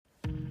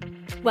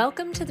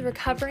Welcome to the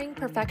Recovering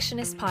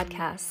Perfectionist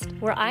Podcast,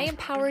 where I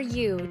empower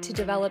you to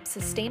develop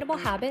sustainable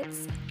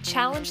habits,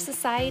 challenge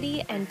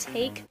society, and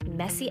take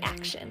messy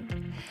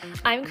action.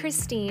 I'm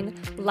Christine,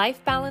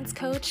 life balance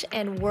coach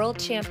and world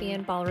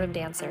champion ballroom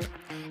dancer,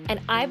 and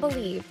I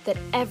believe that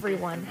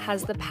everyone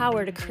has the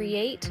power to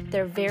create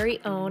their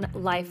very own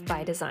life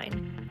by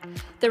design.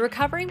 The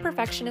Recovering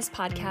Perfectionist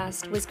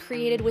Podcast was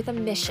created with a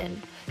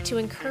mission to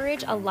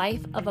encourage a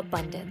life of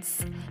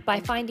abundance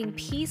by finding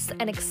peace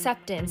and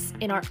acceptance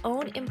in our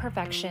own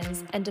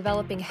imperfections and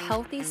developing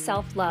healthy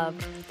self-love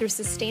through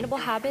sustainable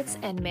habits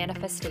and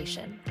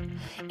manifestation.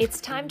 It's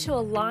time to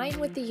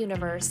align with the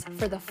universe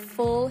for the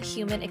full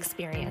human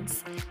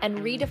experience and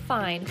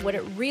redefine what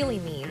it really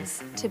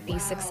means to be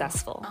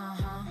successful.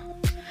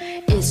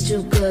 It's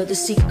too good, the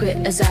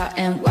secret is out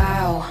and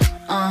wow.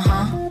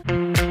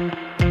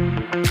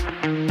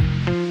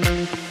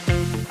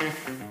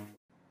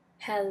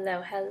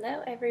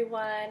 Hello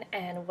everyone,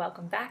 and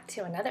welcome back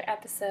to another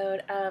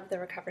episode of the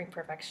Recovering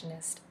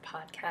Perfectionist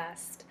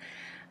Podcast.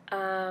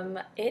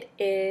 It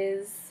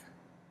is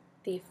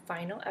the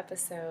final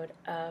episode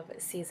of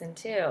season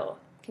 2.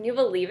 Can you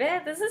believe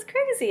it? This is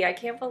crazy. I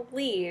can't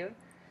believe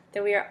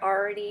that we are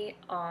already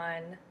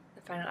on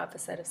the final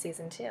episode of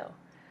season 2.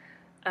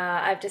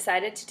 I've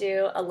decided to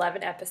do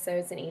 11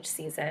 episodes in each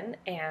season,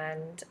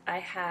 and I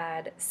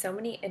had so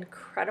many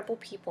incredible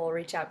people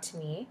reach out to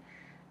me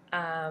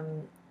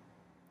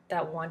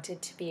that wanted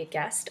to be a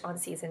guest on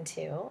season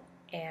 2,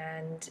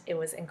 and it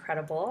was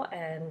incredible.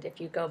 And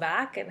if you go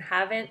back and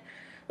haven't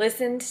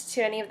listened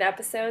to any of the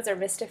episodes or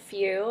missed a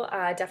few,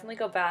 definitely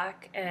go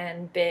back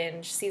and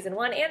binge season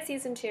 1 and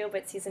season 2,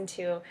 but season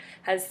 2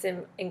 has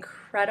some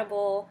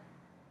incredible,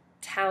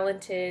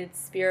 talented,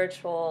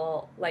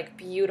 spiritual,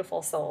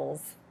 beautiful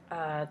souls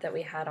that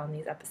we had on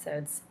these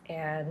episodes,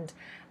 and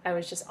I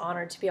was just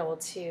honored to be able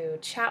to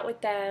chat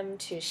with them,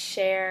 to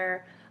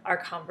share our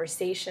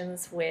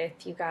conversations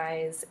with you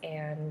guys,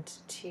 and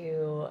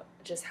to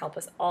just help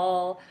us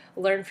all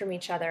learn from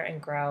each other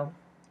and grow.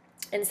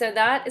 And so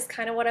that is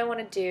kind of what I want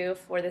to do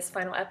for this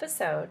final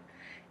episode,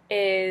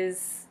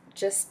 is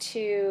just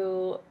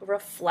to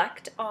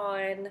reflect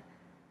on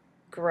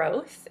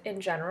growth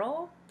in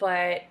general,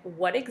 but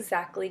what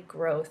exactly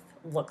growth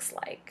looks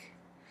like.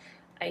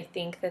 I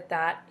think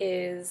that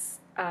is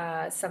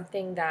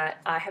something that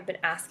I have been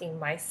asking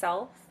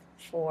myself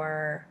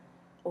for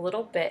a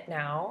little bit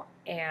now,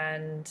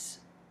 and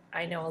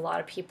I know a lot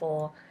of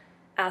people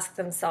ask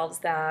themselves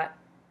that,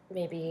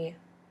 maybe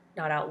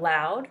not out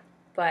loud,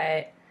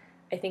 but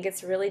I think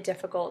it's really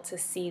difficult to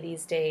see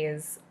these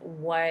days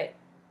what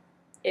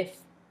if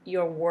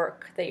your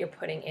work that you're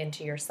putting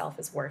into yourself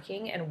is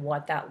working and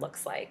what that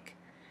looks like.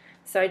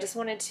 So I just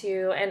wanted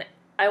to, and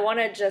I want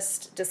to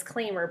just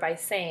disclaimer by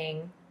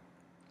saying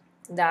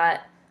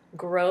that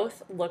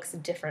growth looks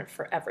different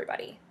for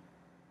everybody.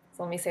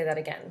 So let me say that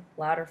again,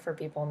 louder for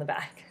people in the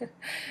back.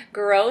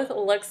 Growth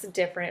looks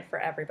different for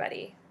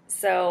everybody.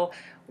 So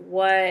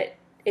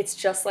it's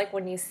just like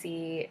when you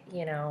see,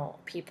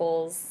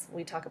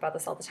 we talk about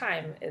this all the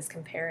time, is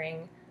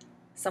comparing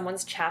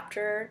someone's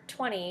chapter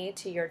 20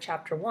 to your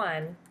chapter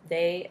 1.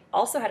 They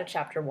also had a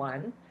chapter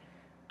 1,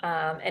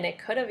 and it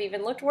could have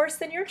even looked worse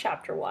than your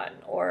chapter 1,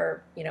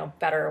 or,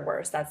 better or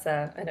worse. That's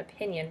an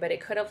opinion, but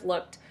it could have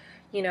looked,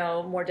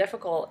 more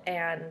difficult.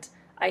 And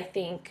I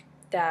think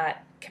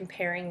that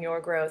comparing your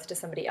growth to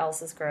somebody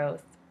else's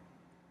growth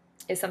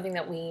is something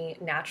that we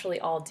naturally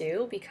all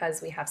do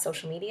because we have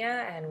social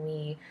media and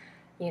we,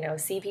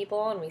 see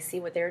people and we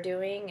see what they're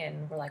doing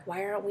and we're like,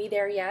 why aren't we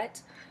there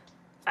yet?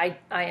 I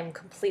am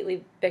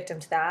completely victim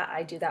to that.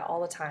 I do that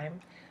all the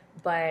time.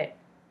 But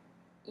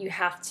you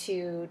have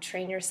to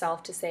train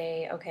yourself to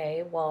say,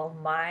 okay, well,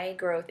 my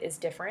growth is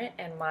different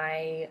and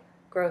my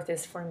growth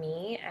is for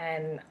me,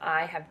 and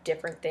I have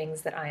different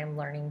things that I am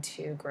learning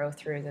to grow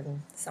through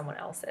than someone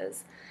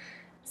else's.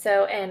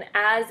 So, and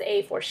as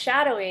a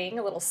foreshadowing,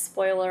 a little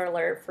spoiler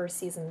alert for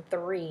season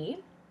 3,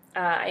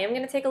 I am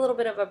going to take a little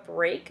bit of a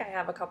break. I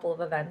have a couple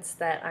of events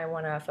that I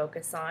want to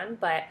focus on,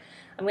 but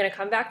I'm going to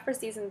come back for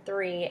season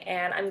 3,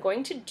 and I'm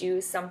going to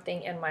do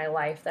something in my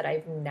life that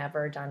I've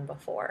never done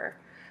before.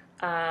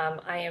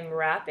 I am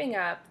wrapping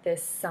up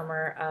this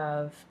summer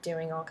of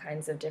doing all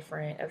kinds of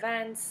different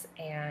events,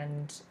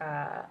 and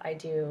I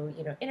do,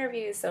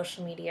 interviews,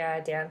 social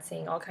media,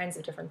 dancing, all kinds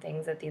of different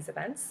things at these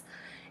events.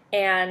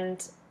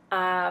 And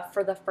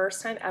for the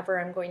first time ever,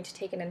 I'm going to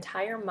take an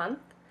entire month,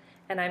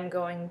 and I'm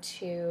going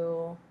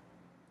to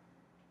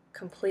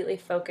completely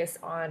focus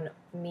on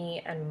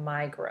me and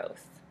my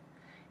growth.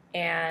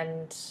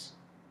 And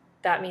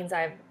that means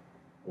I've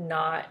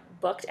not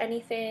booked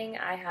anything.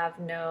 I have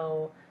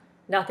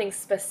nothing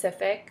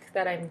specific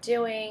that I'm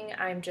doing.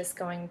 I'm just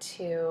going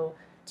to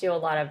do a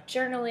lot of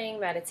journaling,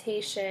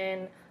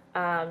 meditation,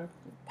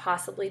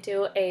 possibly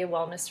do a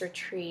wellness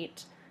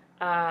retreat.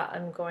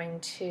 I'm going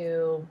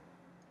to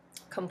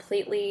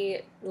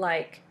completely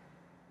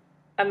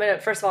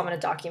first of all, I'm going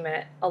to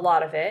document a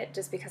lot of it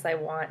just because I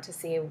want to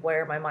see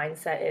where my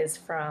mindset is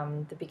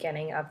from the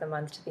beginning of the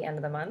month to the end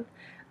of the month.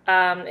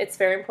 It's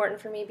very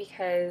important for me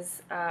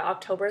because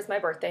October is my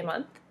birthday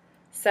month.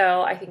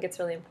 So I think it's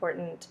really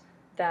important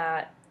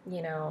that,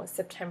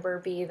 September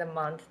be the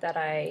month that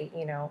I,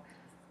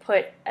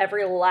 put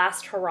every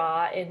last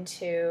hurrah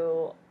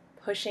into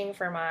pushing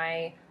for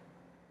my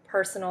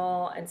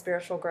personal and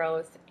spiritual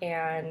growth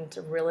and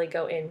really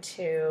go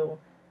into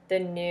the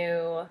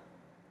new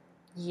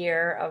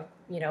year of,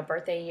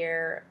 birthday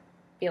year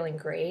feeling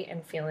great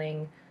and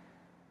feeling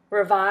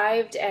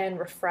revived and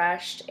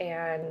refreshed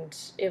and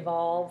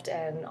evolved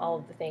and all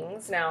of the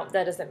things. Now,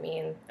 that doesn't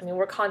mean,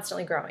 we're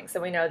constantly growing.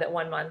 So we know that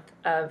 1 month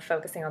of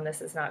focusing on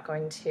this is not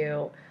going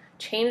to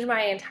change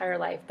my entire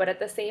life. But at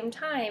the same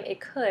time, it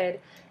could.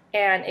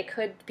 And it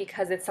could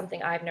because it's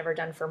something I've never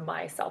done for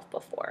myself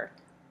before.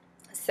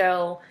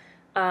 So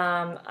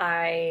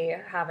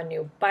I have a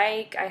new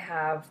bike, I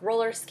have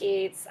roller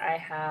skates, I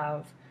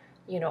have,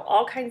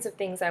 all kinds of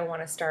things I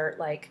want to start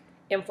like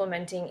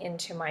implementing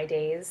into my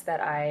days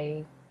that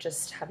I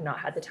just have not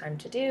had the time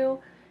to do.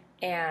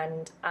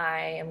 And I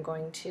am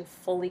going to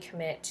fully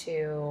commit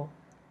to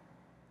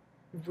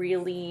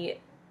really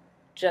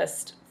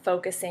just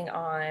focusing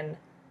on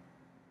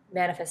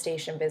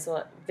manifestation,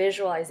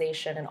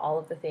 visualization, and all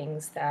of the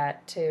things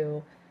that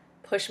to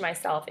push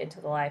myself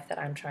into the life that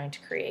I'm trying to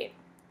create.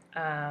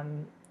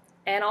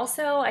 And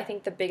also, I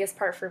think the biggest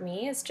part for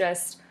me is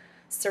just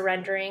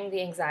surrendering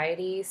the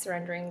anxiety,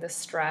 surrendering the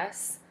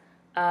stress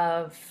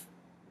of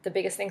the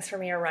biggest things for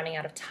me are running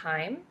out of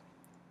time.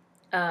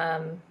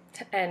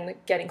 And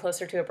getting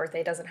closer to a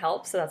birthday doesn't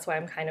help. So that's why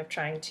I'm kind of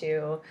trying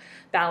to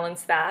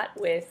balance that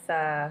with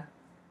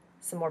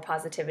some more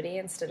positivity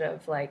instead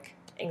of like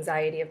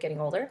anxiety of getting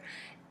older.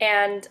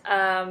 And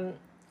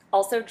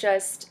also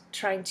just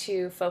trying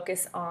to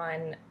focus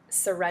on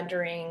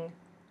surrendering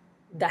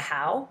the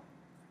how.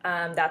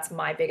 That's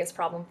my biggest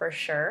problem for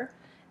sure.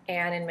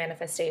 And in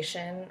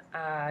manifestation,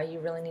 you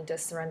really need to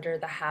surrender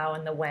the how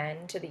and the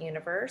when to the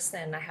universe.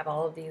 And I have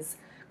all of these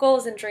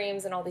goals and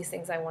dreams and all these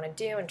things I want to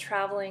do and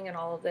traveling and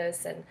all of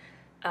this. And,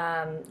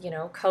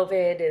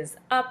 COVID is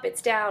up,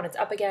 it's down, it's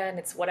up again,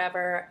 it's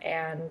whatever.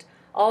 And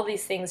all of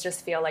these things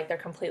just feel like they're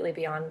completely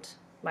beyond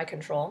my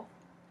control.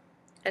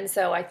 And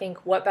so I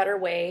think what better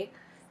way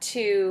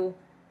to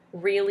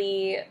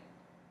really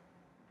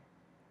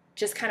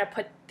just kind of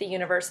put the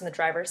universe in the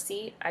driver's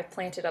seat. I've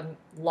planted a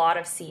lot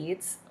of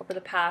seeds over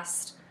the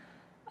past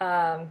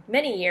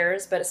many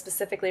years, but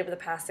specifically over the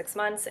past 6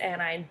 months.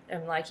 And I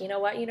am like, you know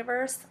what,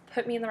 universe,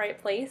 put me in the right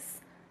place.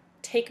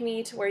 Take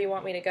me to where you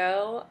want me to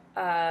go.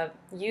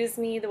 Use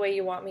me the way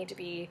you want me to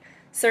be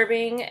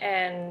serving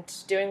and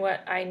doing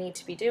what I need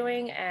to be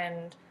doing,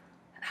 and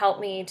help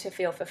me to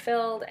feel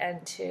fulfilled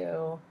and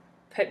to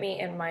put me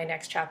in my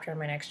next chapter in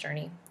my next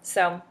journey.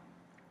 So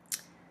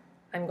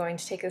I'm going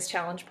to take this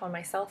challenge upon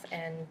myself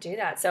and do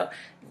that. So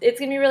it's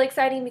going to be really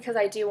exciting because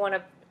I do want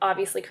to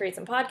obviously create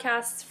some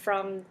podcasts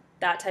from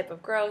that type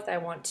of growth. I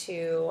want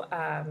to,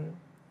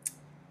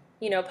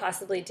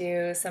 possibly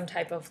do some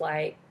type of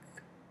like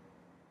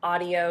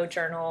audio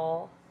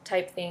journal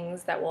type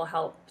things that will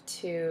help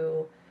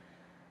to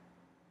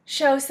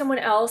show someone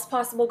else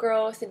possible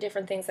growth and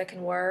different things that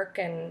can work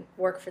and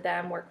work for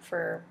them, work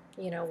for,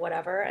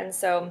 whatever. And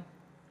so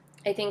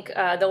I think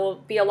there will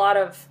be a lot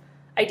of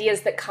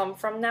ideas that come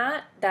from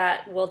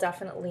that will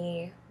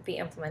definitely be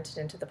implemented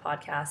into the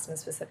podcast and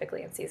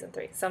specifically in season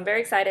 3. So I'm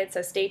very excited.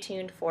 So stay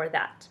tuned for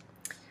that.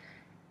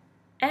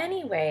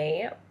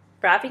 Anyway,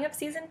 wrapping up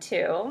season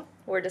 2,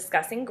 we're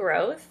discussing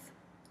growth,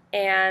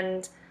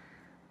 and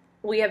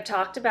we have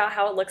talked about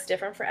how it looks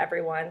different for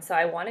everyone. So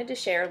I wanted to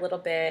share a little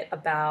bit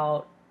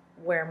about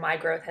where my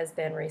growth has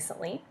been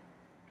recently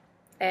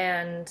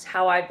and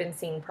how I've been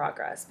seeing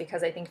progress,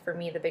 because I think for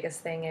me the biggest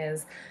thing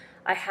is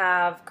I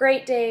have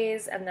great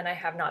days and then I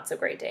have not so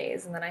great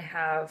days, and then I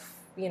have,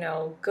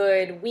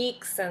 good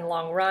weeks and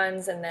long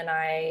runs, and then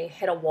I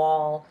hit a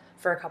wall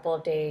for a couple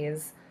of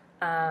days.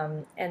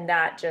 And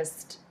that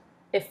just,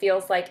 it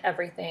feels like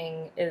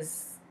everything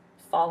is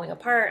falling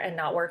apart and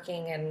not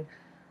working, and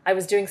I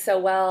was doing so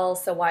well,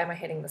 so why am I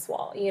hitting this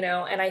wall,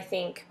 And I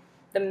think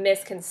the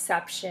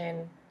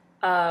misconception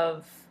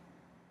of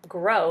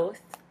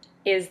growth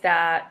is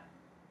that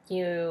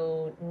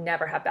you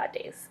never have bad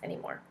days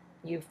anymore.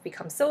 You've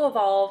become so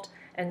evolved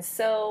and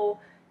so,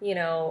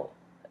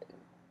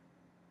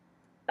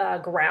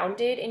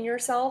 grounded in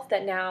yourself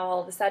that now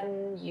all of a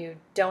sudden you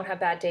don't have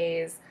bad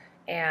days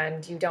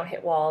and you don't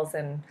hit walls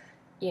and,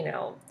 you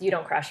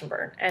don't crash and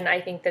burn. And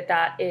I think that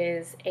that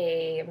is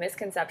a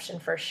misconception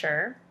for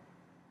sure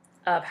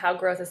of how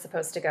growth is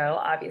supposed to go,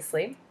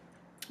 obviously.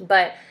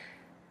 But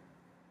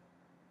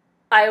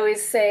I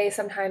always say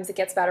sometimes it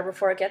gets better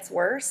before it gets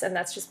worse, and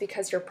that's just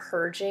because you're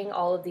purging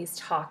all of these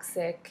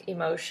toxic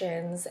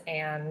emotions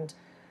and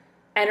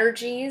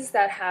energies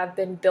that have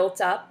been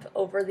built up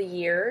over the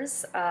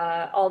years,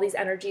 all these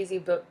energies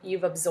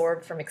you've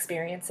absorbed from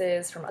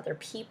experiences, from other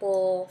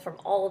people, from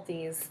all of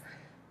these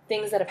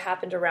things that have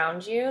happened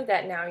around you,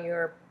 that now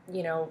you're,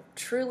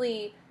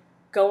 truly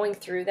going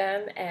through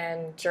them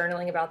and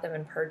journaling about them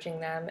and purging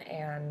them,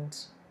 and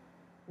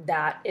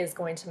that is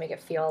going to make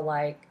it feel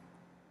like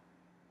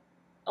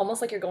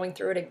almost like you're going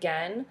through it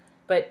again,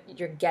 but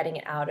you're getting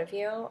it out of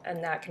you,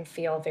 and that can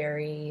feel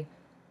very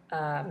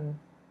um,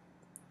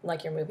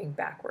 like you're moving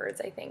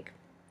backwards, I think.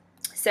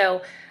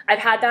 So I've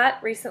had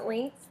that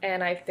recently,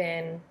 and I've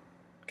been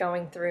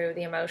going through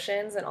the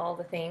emotions and all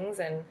the things.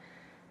 And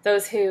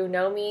those who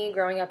know me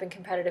growing up in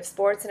competitive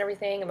sports and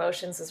everything,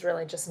 emotions was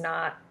really just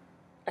not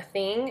a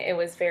thing. It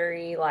was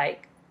very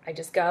like I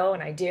just go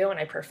and I do and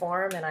I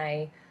perform and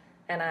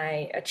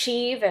I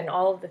achieve and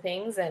all of the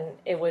things. And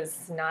it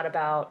was not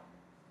about,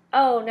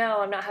 oh no,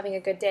 I'm not having a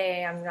good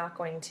day, I'm not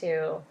going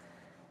to,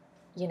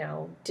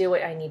 do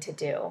what I need to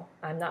do.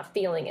 I'm not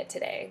feeling it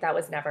today. That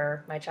was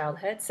never my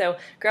childhood. So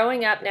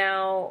growing up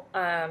now,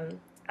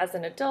 as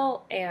an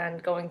adult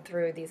and going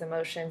through these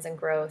emotions and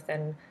growth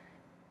and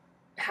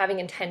having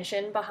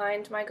intention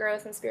behind my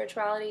growth and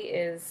spirituality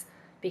is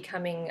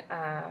becoming,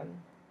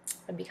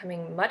 I'm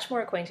becoming much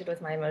more acquainted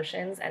with my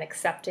emotions and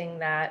accepting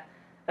that,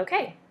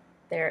 okay,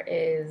 there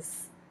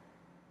is,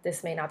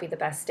 this may not be the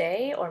best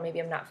day, or maybe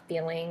I'm not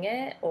feeling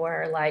it,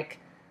 or like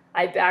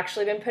I've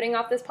actually been putting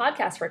off this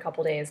podcast for a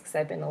couple days because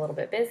I've been a little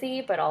bit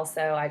busy, but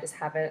also I just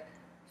haven't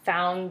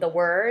found the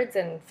words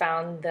and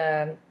found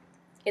the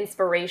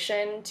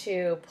inspiration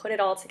to put it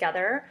all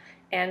together.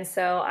 And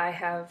so I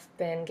have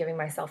been giving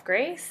myself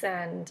grace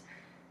and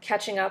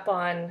catching up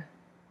on,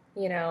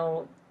 you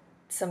know,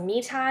 some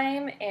me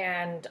time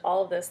and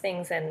all of those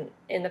things. And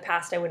in the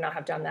past, I would not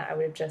have done that. I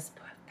would have just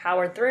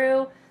powered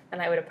through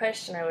and I would have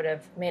pushed and I would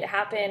have made it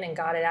happen and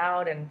got it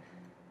out. And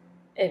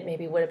it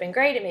maybe would have been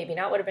great. It maybe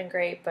not would have been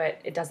great, but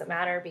it doesn't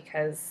matter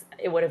because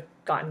it would have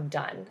gotten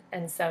done.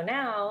 And so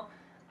now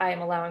I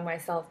am allowing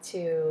myself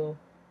to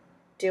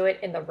do it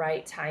in the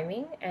right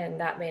timing. And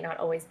that may not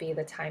always be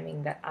the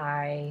timing that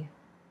I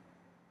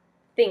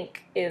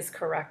think is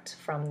correct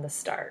from the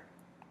start.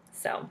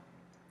 So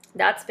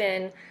that's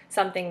been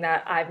something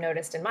that I've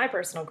noticed in my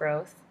personal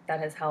growth that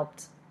has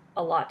helped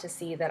a lot to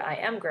see that I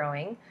am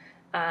growing,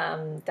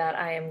 that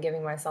I am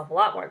giving myself a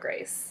lot more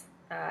grace.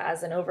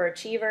 As an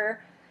overachiever,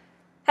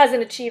 as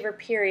an achiever,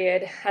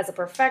 period, as a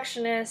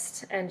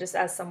perfectionist, and just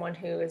as someone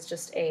who is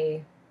just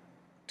a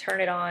turn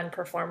it on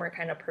performer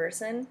kind of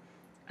person,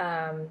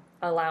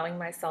 allowing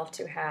myself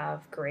to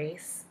have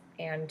grace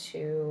and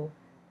to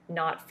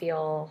not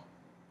feel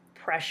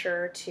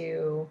pressure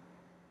to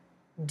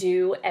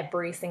do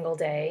every single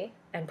day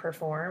and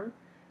perform.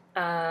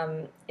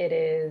 It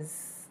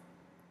is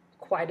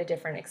quite a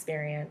different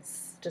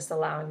experience, just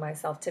allowing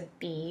myself to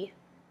be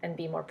and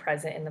be more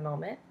present in the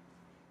moment.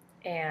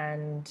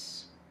 And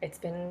it's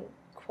been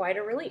quite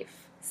a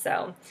relief.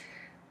 So,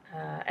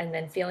 and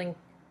then feeling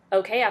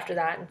okay after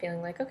that and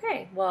feeling like,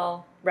 okay,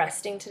 well,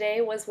 resting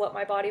today was what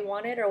my body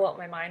wanted or what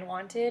my mind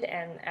wanted.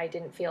 And I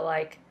didn't feel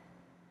like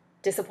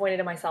disappointed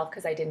in myself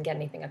because I didn't get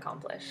anything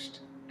accomplished.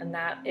 And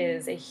that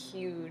is a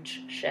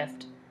huge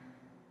shift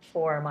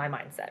for my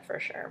mindset for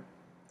sure.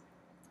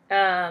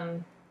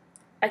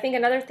 I think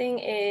another thing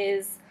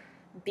is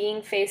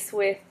being faced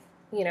with,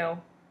 you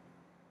know,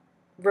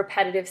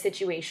 repetitive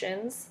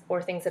situations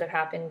or things that have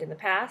happened in the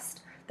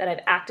past that I've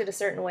acted a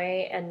certain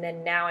way and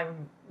then now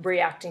I'm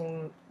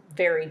reacting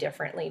very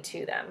differently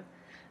to them.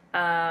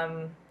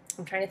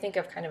 I'm trying to think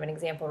of kind of an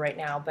example right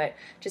now, but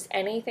just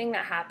anything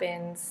that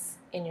happens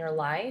in your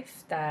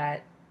life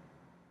that,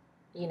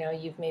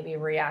 you've maybe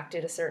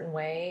reacted a certain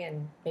way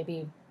and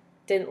maybe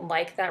didn't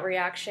like that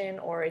reaction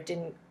or it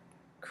didn't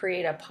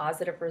create a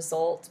positive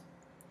result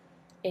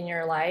in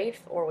your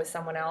life or with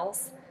someone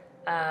else,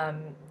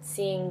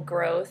 seeing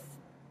growth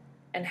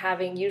and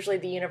having, usually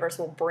the universe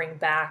will bring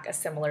back a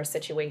similar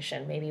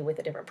situation, maybe with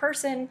a different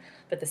person,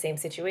 but the same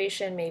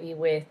situation, maybe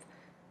with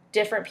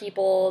different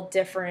people,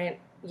 different,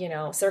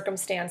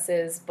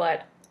 circumstances,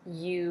 but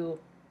you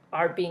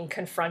are being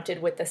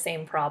confronted with the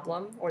same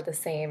problem or the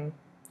same,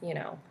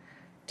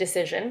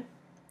 decision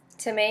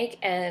to make.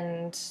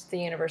 And the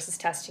universe is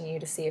testing you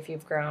to see if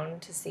you've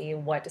grown, to see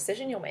what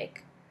decision you'll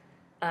make.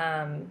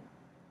 And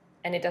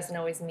it doesn't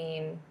always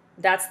mean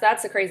that's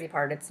the crazy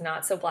part. It's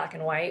not so black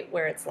and white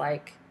where it's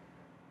like,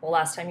 well,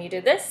 last time you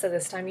did this, so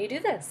this time you do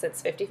this.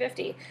 It's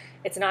 50-50.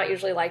 It's not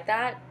usually like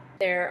that.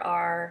 There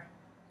are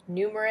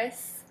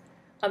numerous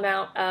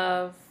amount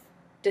of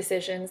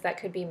decisions that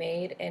could be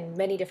made in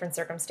many different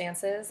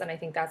circumstances. And I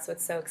think that's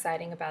what's so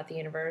exciting about the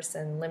universe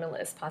and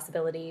limitless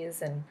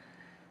possibilities and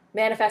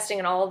manifesting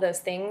and all of those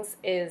things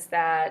is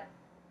that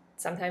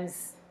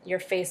sometimes you're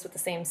faced with the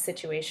same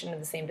situation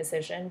and the same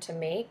decision to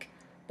make,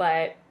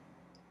 but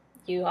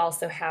you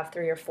also have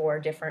 3 or 4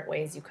 different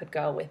ways you could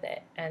go with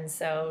it. And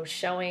so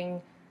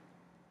showing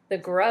the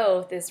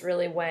growth is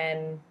really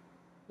when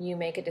you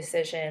make a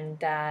decision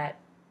that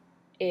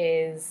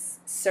is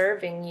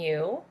serving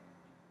you,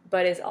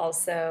 but is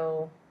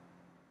also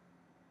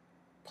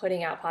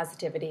putting out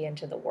positivity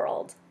into the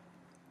world.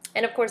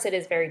 And of course, it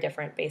is very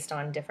different based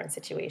on different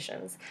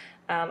situations.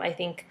 I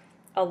think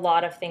a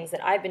lot of things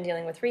that I've been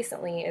dealing with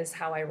recently is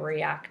how I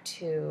react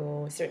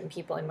to certain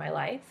people in my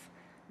life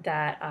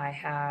that I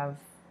have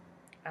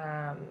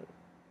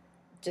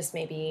just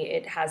maybe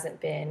it hasn't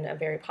been a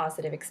very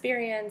positive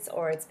experience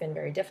or it's been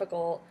very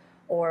difficult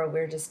or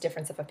we're just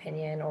difference of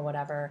opinion or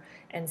whatever.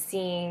 And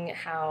seeing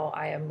how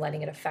I am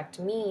letting it affect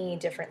me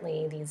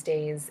differently these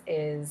days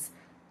is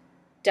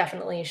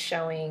definitely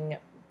showing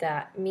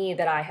that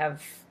I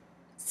have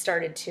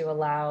started to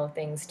allow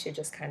things to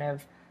just kind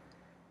of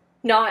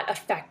not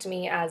affect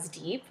me as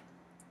deep,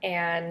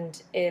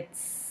 and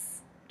it's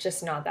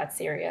just not that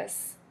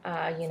serious.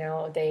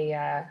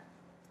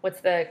 What's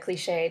the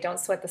cliche? Don't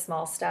sweat the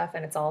small stuff,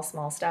 and it's all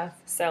small stuff.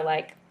 So,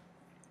 like,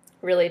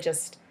 really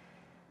just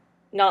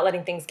not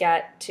letting things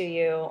get to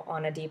you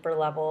on a deeper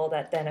level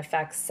that then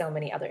affects so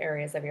many other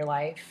areas of your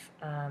life,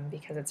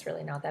 because it's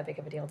really not that big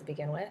of a deal to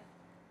begin with.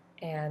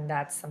 And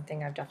that's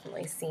something I've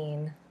definitely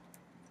seen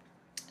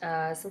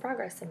some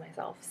progress in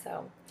myself.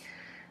 So,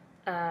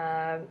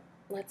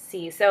 let's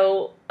see.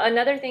 So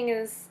another thing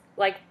is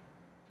like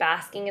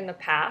basking in the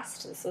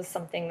past. This was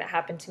something that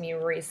happened to me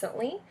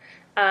recently.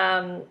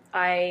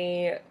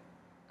 I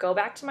go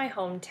back to my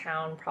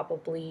hometown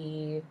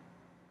probably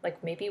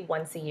like maybe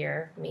once a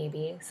year,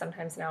 maybe.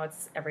 Sometimes now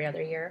it's every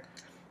other year.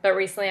 But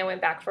recently I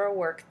went back for a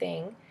work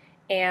thing,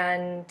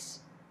 and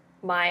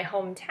my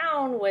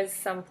hometown was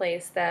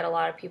someplace that a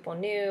lot of people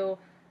knew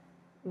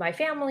my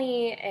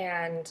family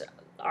and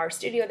our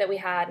studio that we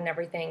had and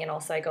everything. And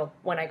also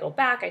when I go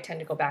back, I tend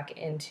to go back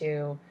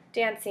into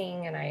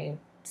dancing, and I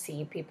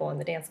see people in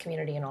the dance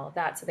community and all of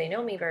that, so they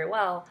know me very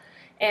well.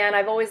 And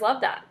I've always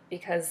loved that,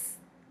 because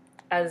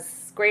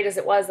as great as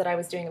it was that I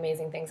was doing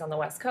amazing things on the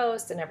West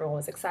Coast and everyone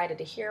was excited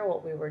to hear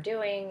what we were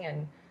doing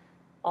and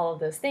all of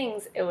those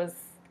things, I was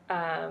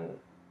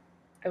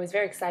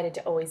very excited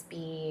to always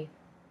be,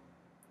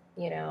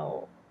 you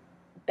know,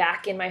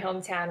 back in my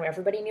hometown where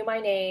everybody knew my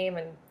name,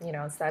 and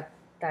it's that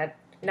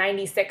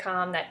 90s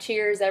sitcom, that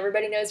Cheers,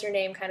 everybody knows your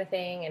name kind of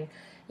thing. And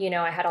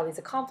I had all these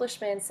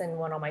accomplishments and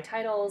won all my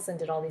titles and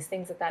did all these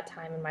things at that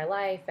time in my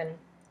life. And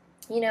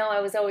I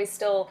was always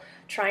still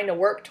trying to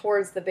work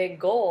towards the big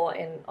goal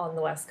on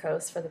the West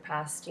Coast for the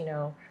past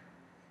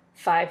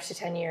 5 to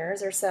 10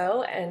 years or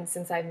so, and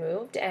since I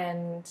moved.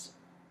 And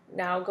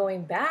now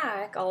going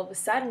back, all of a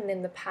sudden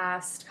in the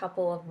past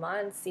couple of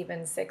months,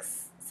 even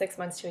six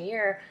months to a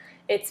year,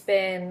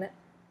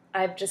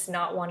 I've just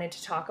not wanted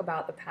to talk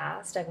about the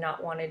past. I've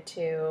not wanted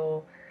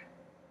to,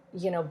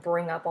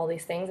 bring up all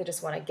these things. I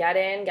just want to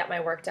get my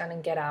work done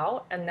and get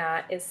out. And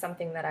that is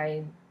something that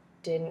I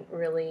didn't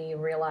really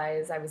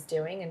realize I was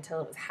doing until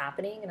it was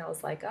happening. And I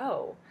was like,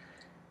 oh,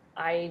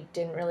 I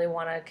didn't really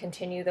want to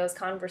continue those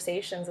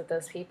conversations with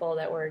those people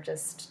that were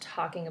just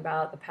talking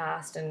about the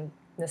past and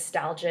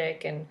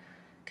nostalgic and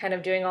kind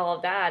of doing all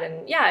of that.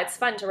 And yeah, it's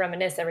fun to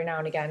reminisce every now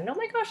and again. And, oh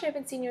my gosh, I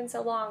haven't seen you in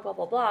so long, blah,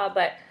 blah, blah.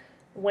 But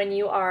when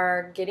you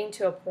are getting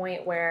to a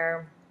point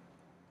where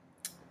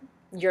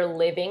you're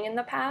living in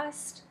the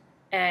past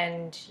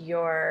and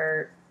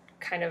you're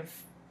kind of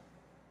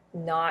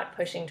not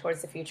pushing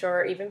towards the future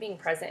or even being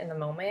present in the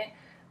moment,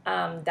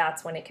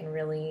 that's when it can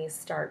really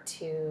start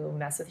to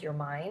mess with your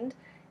mind,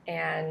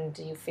 and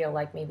you feel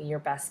like maybe your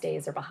best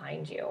days are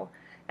behind you.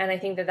 And I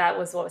think that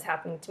was what was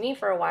happening to me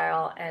for a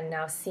while, and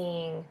now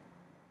seeing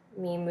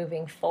me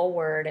moving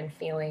forward and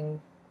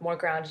feeling more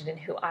grounded in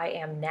who I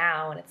am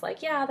now, and it's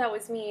like, yeah, that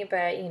was me,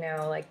 but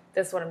like,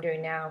 this is what I'm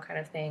doing now kind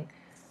of thing.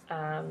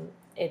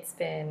 It's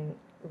been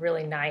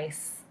really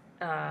nice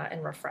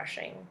and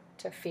refreshing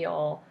to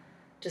feel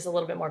just a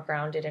little bit more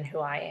grounded in who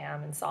I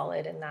am and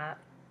solid in that.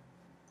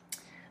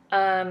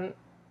 And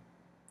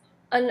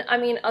I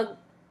mean, a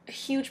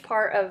huge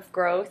part of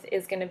growth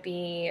is going to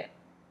be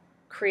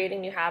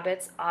creating new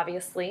habits,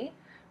 obviously,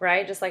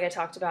 right? Just like I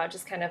talked about,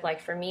 just kind of like,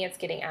 for me, it's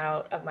getting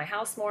out of my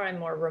house more. I'm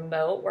more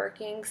remote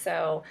working,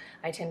 so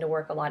I tend to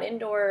work a lot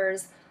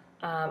indoors.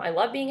 I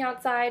love being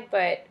outside,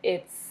 but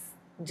it's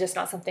just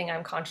not something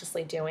I'm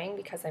consciously doing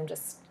because I'm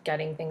just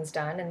getting things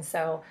done. And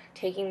so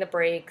taking the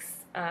breaks,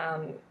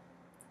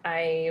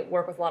 I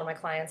work with a lot of my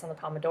clients on the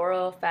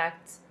Pomodoro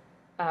effect,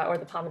 or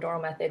the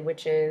Pomodoro method,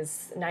 which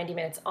is 90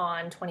 minutes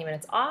on, 20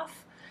 minutes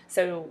off.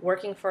 So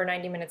working for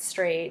 90 minutes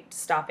straight,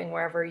 stopping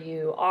wherever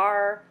you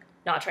are,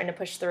 not trying to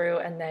push through,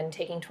 and then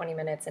taking 20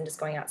 minutes and just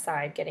going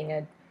outside, getting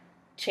a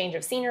change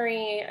of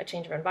scenery, a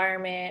change of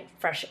environment,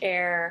 fresh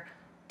air,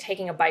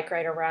 taking a bike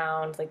ride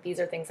around. Like, these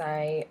are things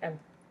I am,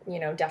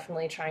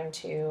 definitely trying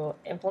to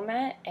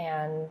implement,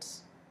 and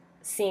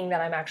seeing that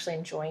I'm actually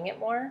enjoying it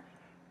more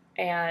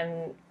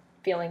and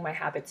feeling my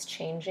habits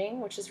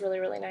changing, which is really,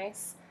 really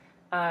nice.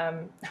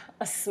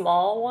 A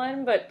small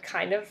one, but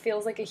kind of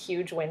feels like a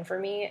huge win for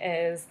me,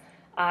 is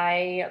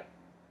I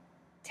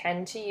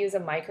tend to use a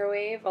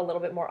microwave a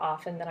little bit more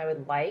often than I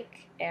would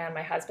like. And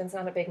my husband's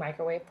not a big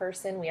microwave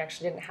person. We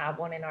actually didn't have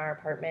one in our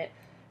apartment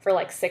for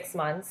like 6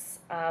 months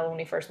when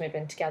we first moved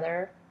in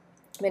together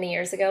many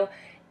years ago.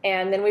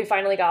 And then we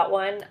finally got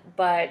one,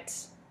 but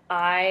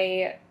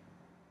I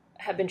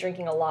have been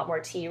drinking a lot more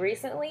tea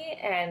recently,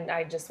 and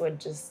I would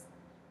just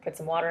put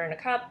some water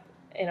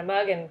in a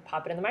mug and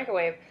pop it in the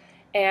microwave.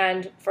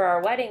 And for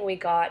our wedding, we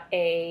got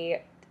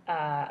a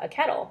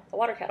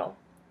water kettle,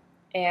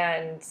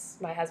 and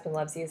my husband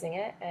loves using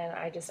it, and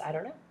I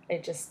don't know,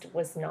 it just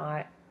was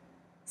not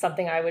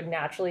something I would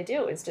naturally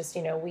do. Is just,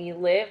 we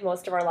live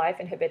most of our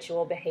life in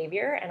habitual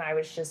behavior, and I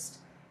was just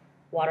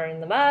watering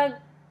the mug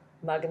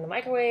in the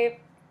microwave,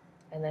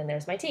 and then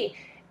there's my tea.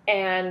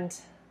 And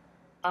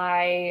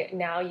I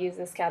now use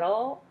this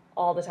kettle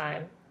all the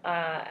time.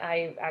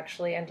 I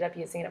actually ended up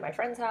using it at my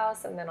friend's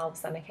house, and then all of a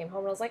sudden I came home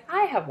and I was like,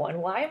 I have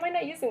one. Why am I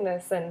not using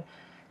this? And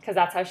because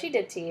that's how she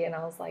did tea, and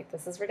I was like,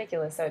 this is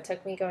ridiculous. So it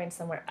took me going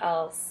somewhere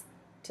else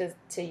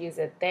to use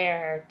it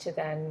there to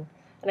then.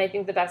 And I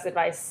think the best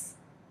advice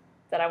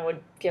that I would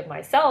give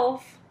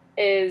myself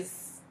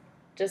is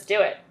just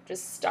do it.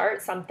 Just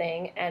start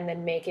something and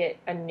then make it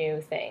a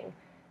new thing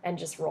and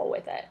just roll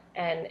with it.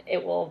 And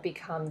it will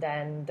become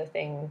then the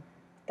thing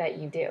that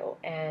you do.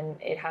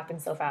 And it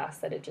happened so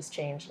fast that it just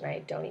changed, and I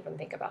don't even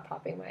think about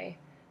popping my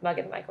mug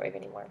in the microwave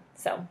anymore.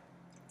 So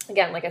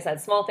again, like I said,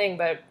 small thing,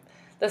 but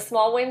the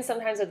small wins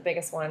sometimes are the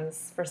biggest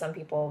ones for some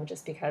people,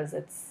 just because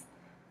it's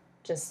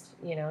just,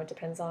 it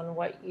depends on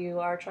what you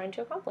are trying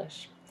to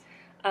accomplish.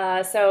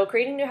 So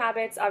creating new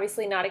habits,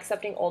 obviously not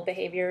accepting old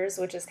behaviors,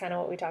 which is kind of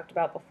what we talked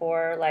about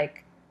before,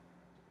 like,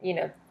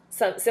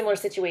 some similar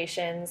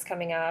situations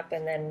coming up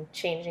and then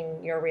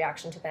changing your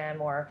reaction to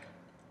them, or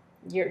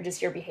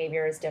your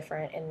behavior is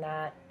different in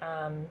that.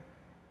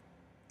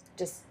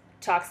 Just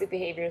toxic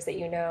behaviors that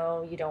you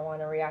don't want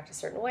to react a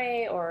certain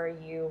way, or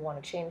you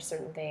want to change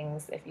certain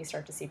things if you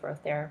start to see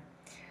growth there.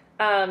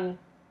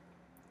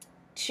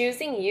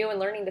 Choosing you and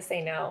learning to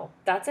say no.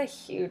 That's a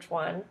huge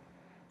one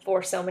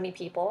for so many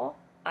people.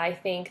 I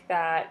think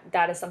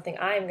that is something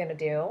I am going to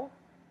do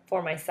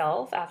for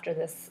myself after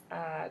this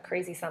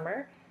crazy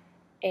summer.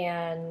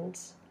 And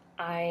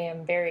I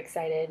am very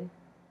excited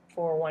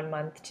for 1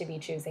 month to be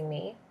choosing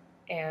me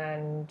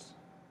and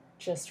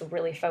just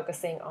really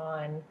focusing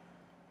on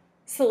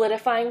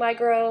solidifying my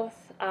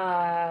growth,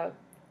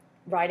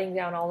 writing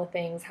down all the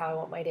things, how I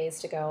want my days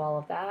to go, all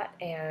of that,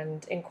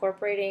 and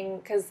incorporating,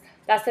 because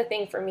that's the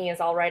thing for me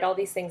is I'll write all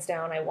these things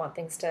down. I want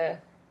things to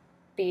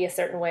be a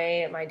certain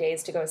way and my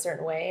days to go a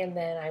certain way, and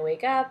then I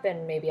wake up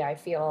and maybe I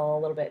feel a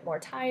little bit more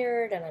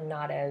tired and I'm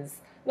not as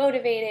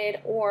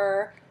motivated,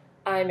 or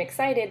I'm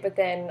excited, but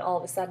then all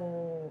of a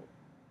sudden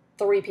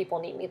 3 people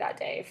need me that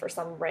day for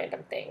some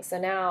random thing. So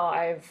now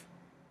I've,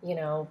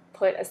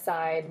 put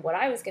aside what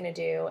I was going to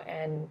do,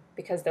 and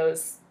because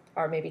those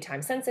are maybe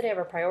time sensitive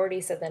or priority,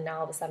 so then now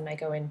all of a sudden I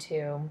go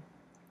into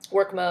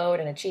work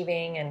mode and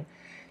achieving and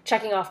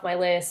checking off my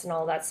list and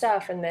all that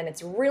stuff. And then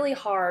it's really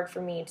hard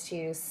for me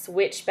to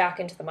switch back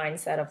into the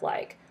mindset of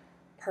like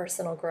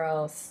personal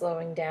growth,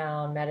 slowing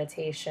down,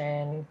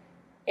 meditation,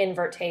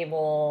 invert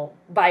table,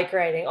 bike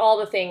riding, all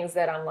the things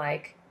that I'm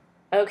like,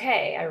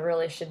 okay, I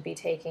really should be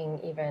taking.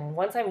 Even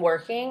once I'm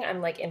working,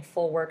 I'm like in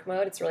full work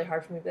mode. It's really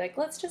hard for me to be like,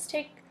 let's just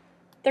take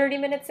 30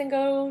 minutes and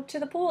go to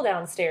the pool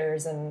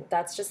downstairs. And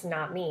that's just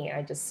not me.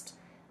 I just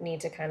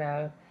need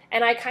to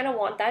and I kind of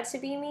want that to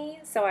be me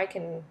so I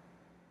can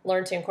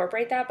learn to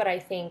incorporate that. But I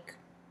think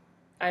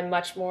I'm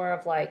much more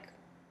of like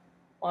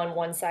on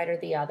one side or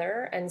the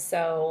other. And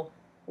so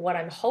what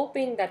I'm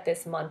hoping that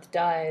this month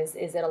does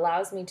is it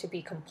allows me to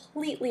be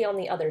completely on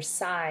the other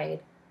side,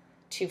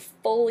 to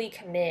fully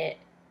commit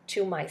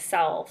to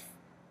myself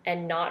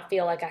and not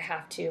feel like I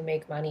have to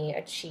make money,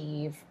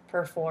 achieve,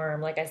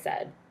 perform, like I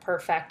said,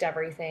 perfect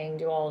everything,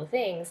 do all the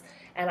things.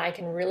 And I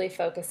can really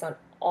focus on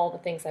all the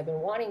things I've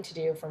been wanting to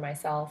do for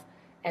myself,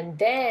 and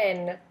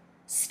then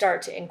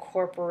start to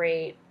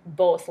incorporate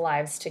both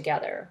lives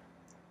together.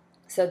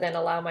 So then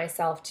allow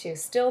myself to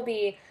still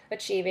be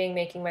achieving,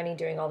 making money,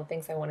 doing all the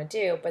things I want to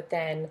do, but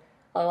then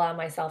allow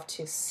myself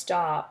to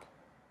stop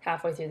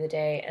halfway through the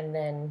day and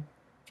then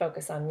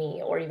focus on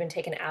me, or even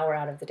take an hour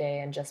out of the day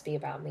and just be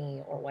about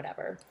me or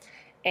whatever.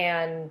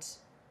 And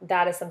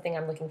that is something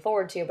I'm looking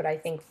forward to. But I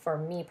think for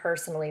me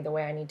personally, the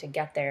way I need to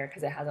get there,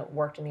 because it hasn't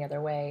worked any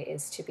other way,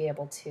 is to be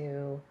able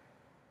to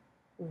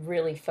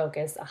really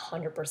focus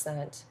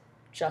 100%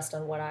 just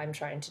on what I'm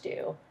trying to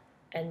do,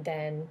 and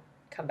then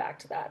come back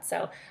to that.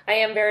 So I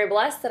am very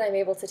blessed that I'm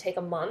able to take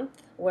a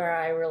month where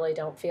I really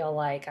don't feel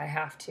like I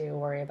have to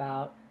worry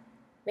about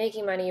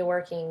making money,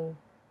 working,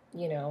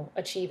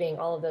 achieving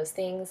all of those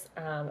things.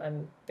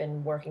 I've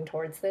been working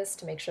towards this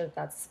to make sure that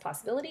that's a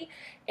possibility.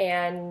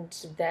 And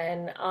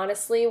then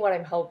honestly, what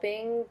I'm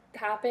hoping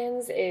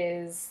happens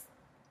is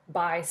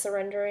by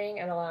surrendering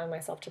and allowing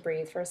myself to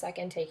breathe for a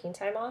second, taking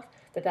time off,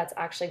 that's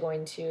actually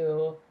going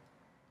to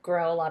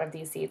grow a lot of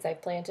these seeds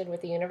I've planted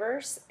with the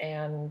universe,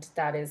 and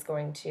that is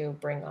going to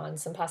bring on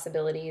some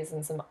possibilities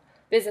and some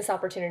business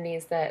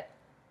opportunities that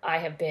I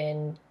have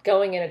been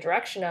going in a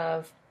direction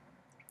of,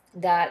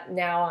 that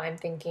now I'm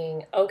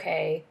thinking,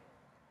 okay,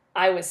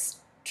 I was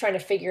trying to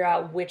figure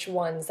out which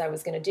ones I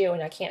was going to do,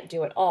 and I can't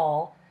do it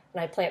all,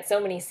 and I plant so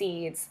many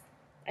seeds.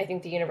 I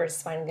think the universe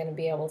is finally going to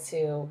be able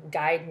to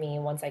guide me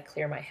once I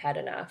clear my head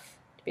enough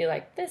to be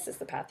like, this is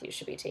the path you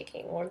should be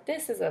taking, or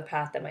this is a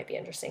path that might be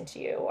interesting to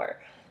you, or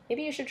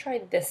maybe you should try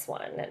this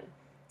one. And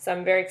so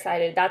I'm very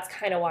excited. That's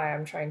kind of why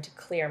I'm trying to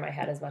clear my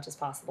head as much as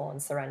possible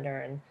and surrender,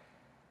 and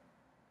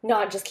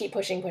not just keep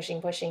pushing,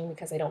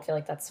 because I don't feel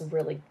like that's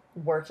really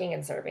working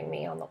and serving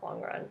me on the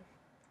long run.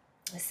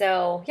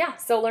 So yeah,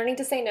 so learning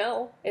to say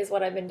no is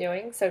what I've been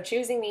doing. So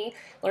choosing me,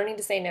 learning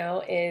to say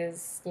no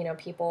is,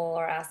 people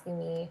are asking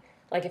me,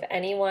 like, if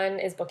anyone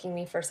is booking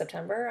me for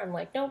September, I'm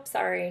like, nope,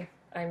 sorry,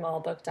 I'm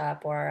all booked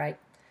up, or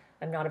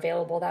I'm not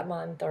available that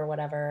month or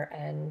whatever.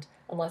 And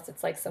unless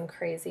it's like some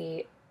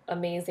crazy,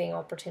 amazing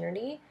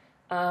opportunity,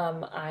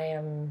 I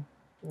am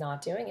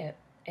not doing it.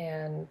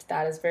 And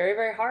that is very,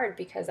 very hard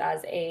because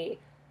as a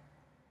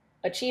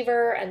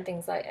achiever and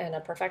things like, and a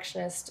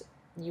perfectionist,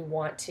 you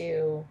want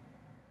to,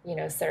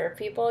 serve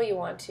people. You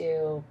want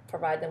to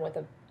provide them with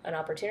an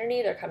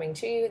opportunity. They're coming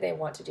to you. They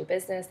want to do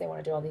business. They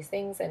want to do all these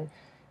things. And,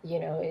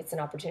 it's an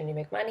opportunity to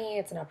make money.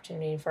 It's an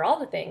opportunity for all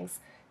the things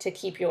to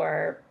keep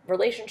your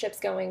relationships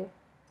going.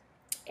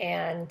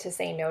 And to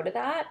say no to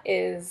that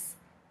is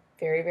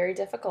very, very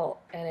difficult.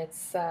 And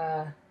it's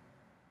a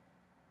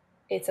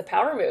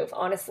power move,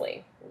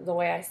 honestly, the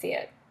way I see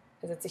it.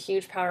 Because it's a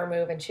huge power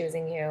move in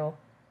choosing you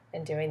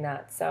and doing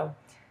that. So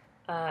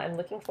I'm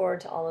looking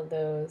forward to all of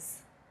those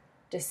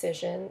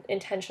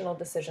intentional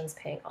decisions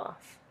paying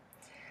off.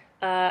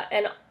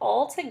 And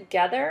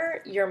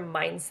altogether, your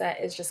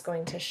mindset is just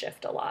going to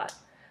shift a lot.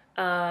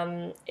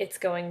 It's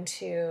going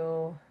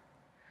to,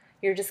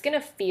 you're just going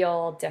to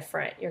feel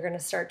different. You're going to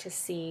start to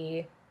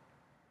see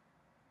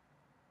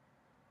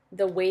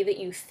the way that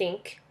you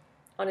think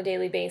on a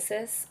daily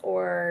basis,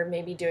 or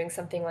maybe doing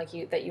something like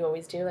you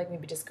always do, like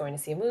maybe just going to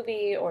see a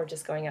movie or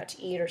just going out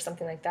to eat or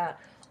something like that.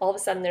 All of a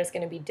sudden, there's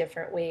going to be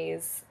different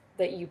ways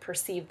that you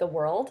perceive the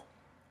world,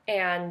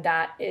 and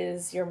that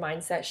is your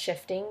mindset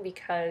shifting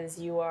because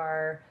you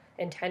are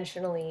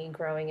intentionally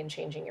growing and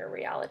changing your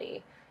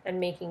reality and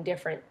making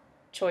different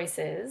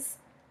choices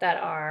that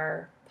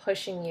are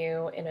pushing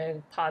you in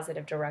a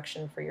positive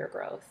direction for your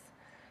growth.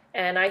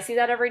 And I see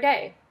that every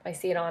day. I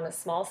see it on a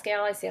small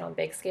scale, I see it on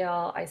big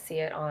scale, I see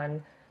it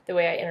on the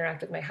way I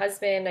interact with my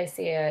husband, I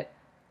see it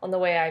on the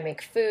way I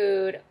make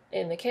food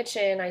in the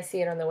kitchen, I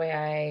see it on the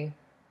way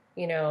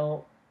you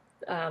know,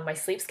 my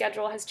sleep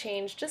schedule has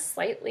changed just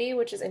slightly,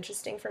 which is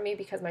interesting for me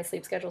because my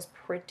sleep schedule is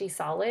pretty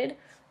solid.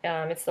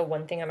 It's the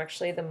one thing I'm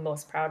actually the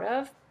most proud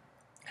of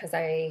because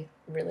I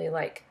really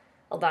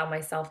allow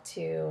myself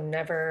to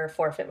never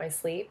forfeit my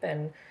sleep.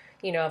 And,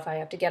 if I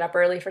have to get up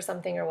early for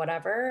something or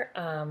whatever,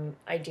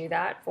 I do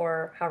that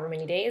for however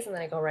many days and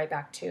then I go right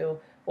back to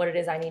what it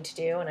is I need to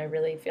do. And I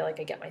really feel like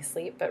I get my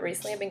sleep. But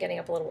recently I've been getting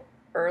up a little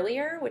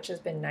earlier, which has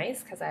been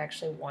nice because I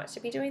actually want to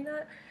be doing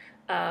that.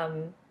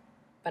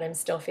 But I'm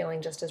still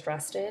feeling just as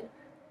rested.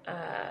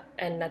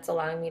 And that's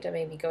allowing me to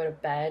maybe go to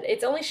bed.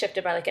 It's only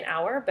shifted by like an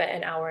hour, but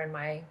an hour in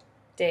my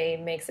day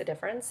makes a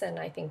difference. And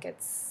I think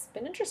it's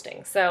been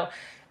interesting. So,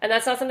 and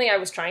that's not something I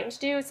was trying to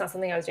do. It's not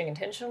something I was doing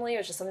intentionally. It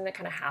was just something that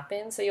kind of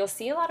happened. So you'll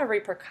see a lot of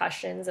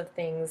repercussions of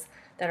things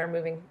that are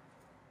moving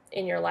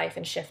in your life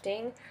and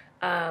shifting.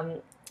 A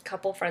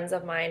couple friends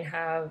of mine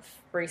have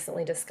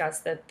recently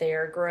discussed that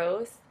their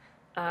growth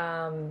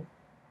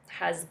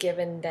has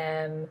given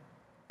them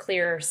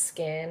clearer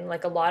skin,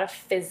 like a lot of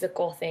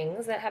physical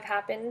things that have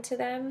happened to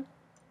them,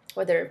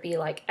 whether it be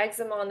like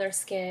eczema on their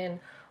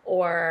skin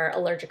or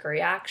allergic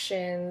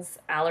reactions,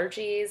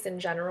 allergies in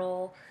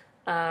general,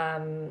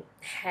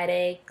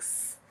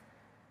 headaches,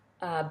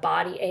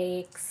 body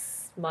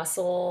aches,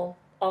 muscle,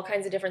 all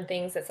kinds of different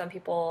things that some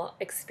people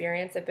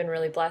experience. I've been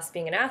really blessed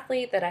being an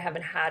athlete that I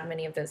haven't had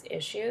many of those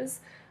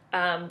issues.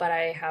 But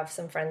I have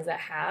some friends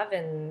that have,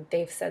 and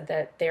they've said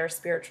that their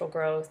spiritual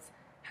growth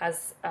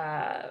has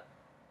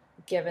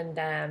given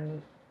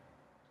them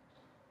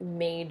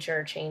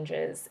major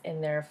changes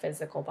in their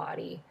physical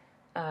body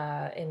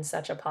in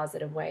such a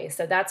positive way.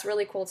 So that's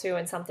really cool too,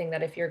 and something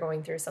that if you're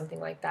going through something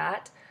like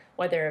that,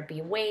 whether it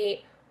be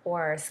weight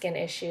or skin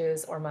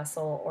issues or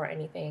muscle or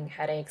anything,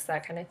 headaches,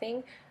 that kind of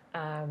thing,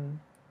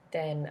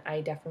 then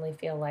I definitely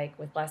feel like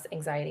with less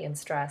anxiety and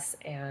stress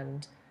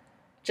and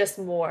just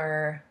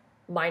more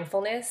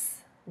mindfulness,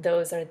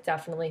 those are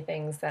definitely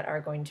things that are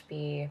going to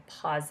be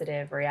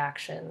positive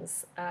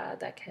reactions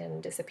that can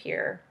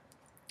disappear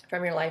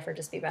from your life or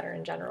just be better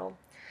in general.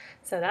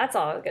 So that's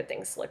all good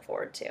things to look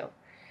forward to.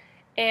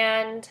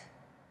 And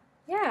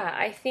yeah,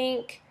 I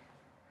think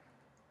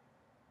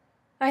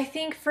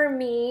for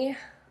me,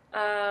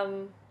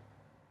 um,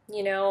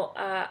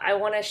 I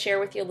want to share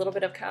with you a little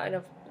bit of kind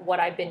of what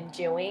I've been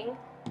doing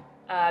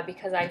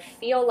because I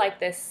feel like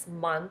this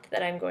month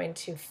that I'm going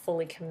to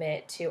fully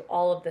commit to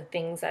all of the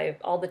things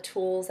all the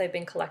tools I've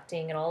been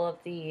collecting and all of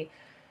the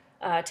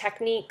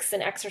techniques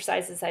and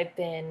exercises I've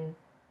been,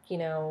 you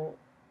know,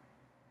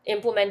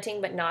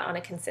 implementing, but not on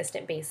a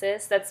consistent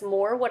basis. That's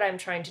more what I'm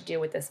trying to do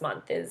with this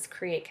month is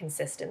create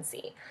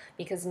consistency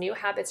because new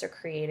habits are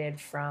created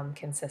from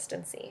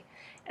consistency.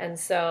 And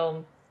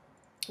so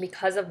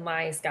because of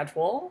my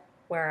schedule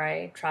where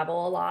I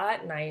travel a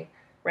lot and I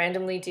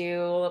randomly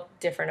do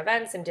different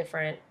events and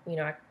different,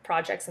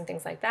 projects and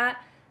things like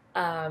that,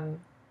 um,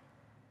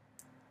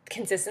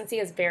 consistency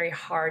is very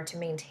hard to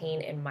maintain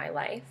in my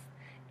life.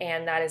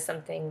 And that is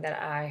something that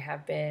I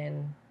have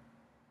been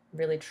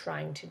really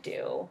trying to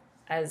do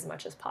as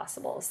much as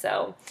possible.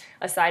 So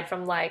aside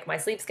from like my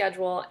sleep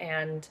schedule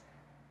and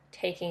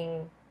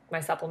taking my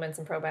supplements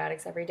and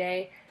probiotics every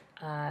day,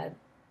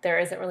 there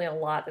isn't really a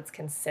lot that's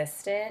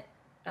consistent.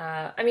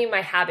 I mean,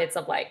 my habits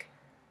of like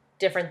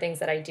different things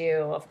that I do,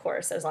 of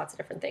course, there's lots of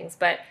different things.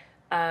 But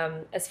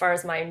as far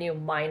as my new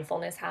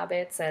mindfulness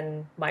habits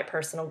and my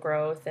personal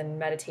growth and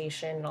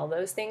meditation and all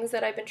those things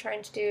that I've been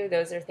trying to do,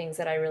 those are things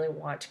that I really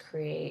want to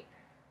create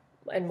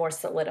and more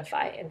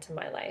solidify into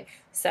my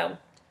life. So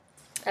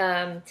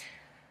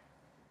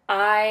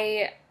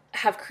I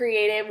have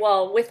created,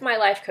 well, with my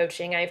life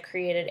coaching, I've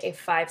created a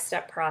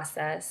 5-step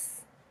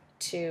process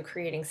to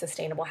creating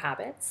sustainable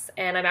habits.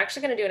 And I'm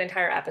actually going to do an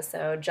entire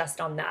episode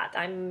just on that.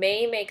 I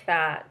may make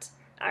that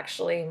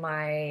actually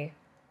my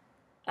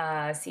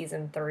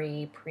season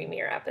 3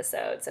 premiere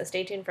episode. So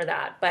stay tuned for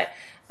that. But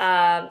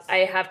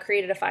I have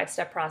created a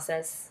 5-step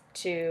process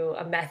to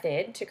a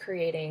method to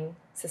creating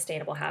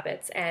sustainable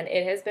habits. And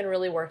it has been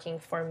really working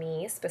for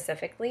me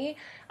specifically.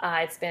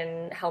 It's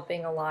been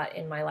helping a lot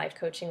in my life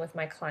coaching with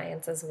my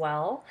clients as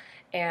well.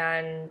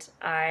 And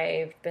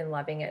I've been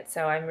loving it.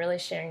 So I'm really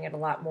sharing it a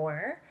lot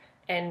more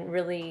and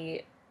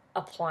really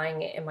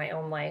applying it in my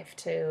own life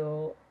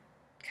to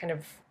kind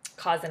of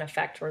cause and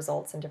effect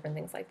results and different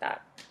things like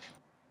that.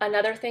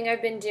 Another thing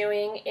I've been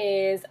doing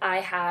is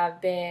I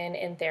have been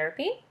in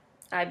therapy.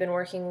 I've been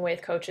working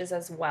with coaches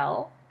as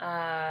well.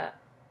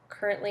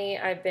 Currently,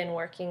 I've been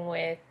working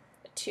with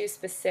 2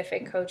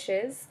 specific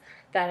coaches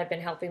that have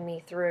been helping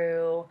me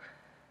through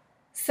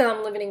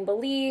some limiting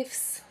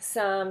beliefs,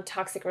 some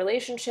toxic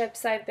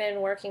relationships I've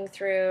been working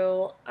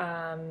through,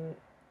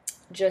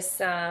 just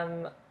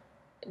some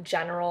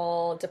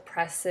general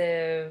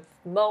depressive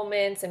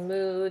moments and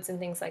moods and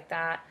things like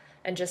that,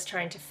 and just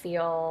trying to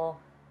feel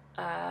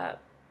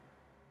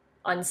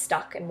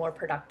unstuck and more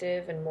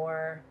productive and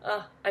more,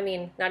 I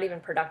mean, not even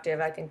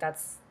productive. I think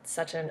that's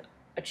such an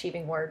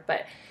achieving word,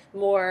 but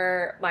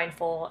more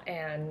mindful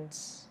and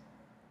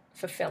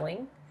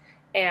fulfilling.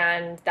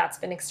 And that's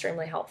been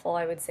extremely helpful.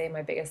 I would say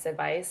my biggest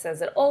advice,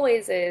 as it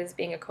always is,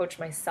 being a coach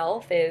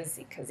myself, is,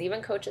 because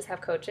even coaches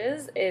have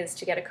coaches, is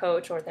to get a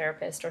coach or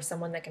therapist or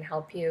someone that can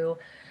help you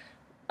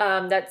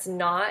that's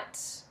not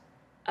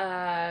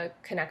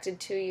connected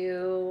to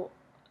you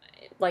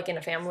like in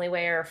a family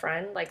way or a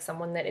friend, like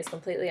someone that is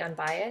completely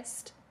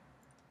unbiased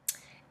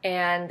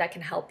and that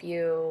can help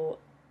you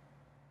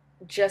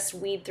just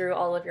weed through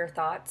all of your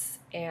thoughts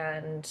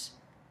and,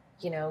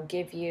 you know,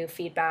 give you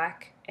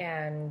feedback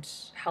and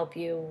help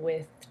you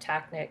with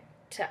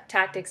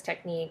tactics,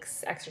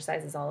 techniques,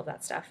 exercises, all of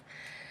that stuff.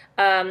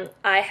 I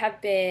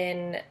have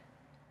been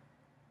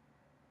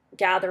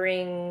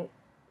gathering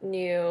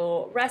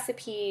new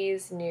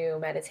recipes, new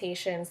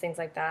meditations, things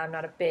like that. I'm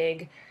not a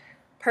big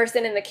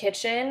person in the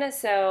kitchen,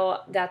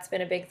 so that's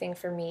been a big thing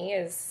for me,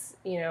 is,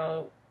 you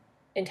know,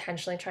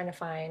 intentionally trying to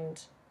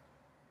find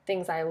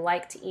things I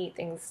like to eat,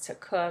 things to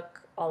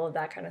cook, all of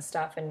that kind of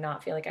stuff, and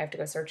not feel like I have to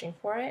go searching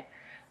for it.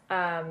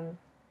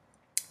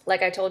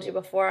 Like I told you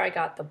before, I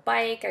got the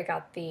bike, I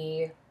got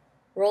the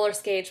roller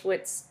skates,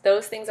 which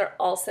those things are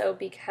also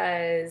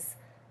because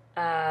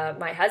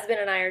my husband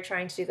and I are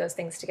trying to do those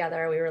things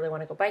together. We really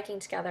want to go biking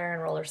together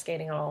and roller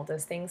skating and all of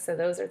those things. So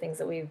those are things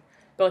that we've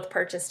both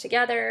purchased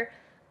together,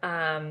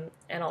 and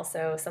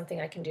also something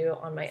I can do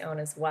on my own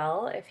as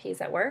well if he's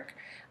at work.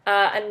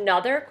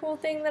 Another cool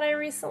thing that I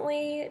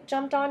recently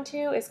jumped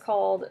onto is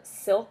called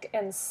Silk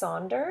and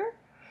Sonder.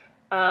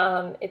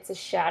 It's a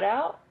shout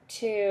out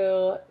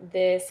to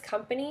this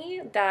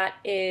company that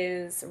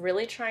is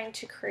really trying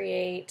to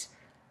create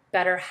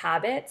better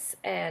habits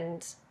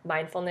and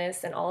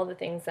mindfulness and all of the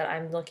things that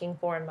I'm looking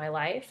for in my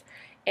life.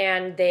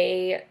 And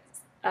they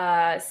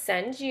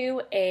send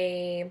you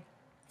a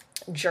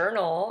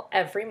journal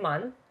every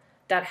month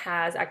that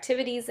has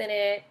activities in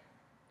it,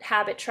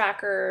 habit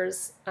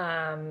trackers,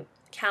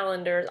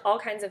 calendars, all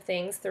kinds of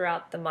things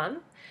throughout the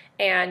month.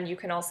 And you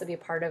can also be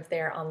part of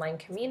their online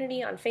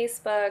community on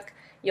Facebook.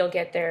 You'll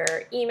get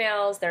their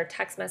emails, their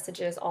text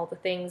messages, all the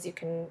things. You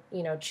can,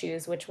 you know,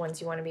 choose which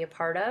ones you want to be a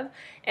part of.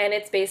 And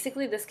it's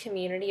basically this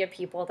community of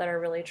people that are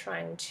really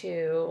trying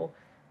to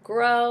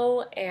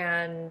grow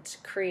and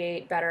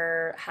create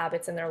better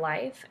habits in their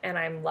life. And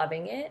I'm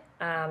loving it.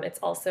 It's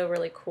also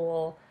really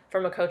cool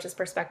from a coach's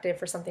perspective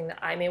for something that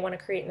I may want to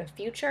create in the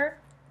future.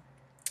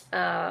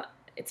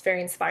 It's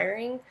very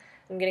inspiring.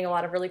 I'm getting a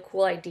lot of really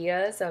cool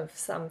ideas of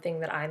something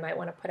that I might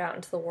want to put out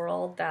into the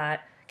world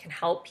that can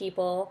help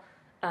people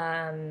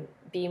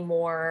be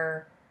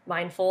more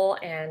mindful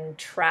and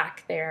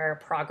track their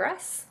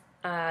progress.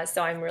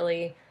 So I'm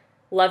really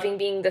loving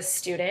being the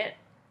student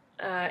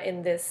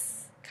in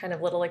this kind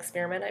of little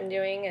experiment I'm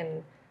doing,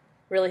 and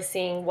really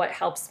seeing what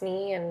helps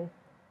me and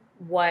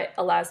what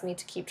allows me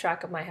to keep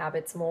track of my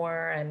habits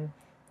more,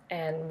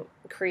 and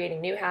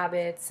creating new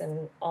habits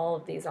and all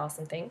of these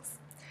awesome things.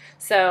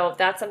 So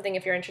that's something,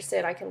 if you're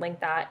interested, I can link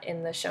that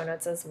in the show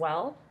notes as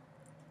well,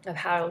 of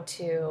how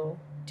to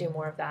do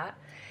more of that.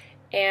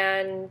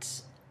 And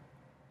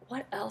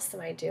what else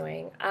am I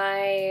doing?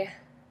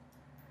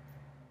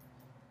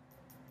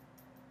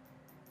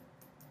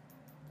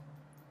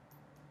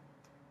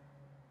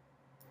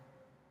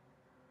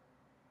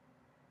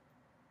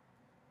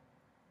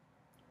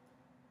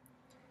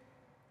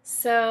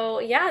 So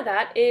yeah,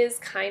 that is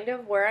kind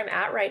of where I'm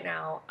at right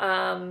now.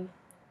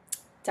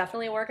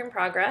 Definitely a work in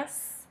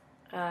progress,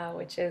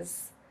 which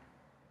is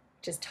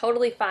just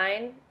totally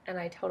fine, and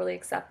I totally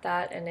accept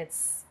that, and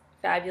it's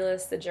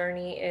fabulous. The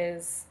journey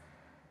is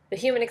the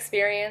human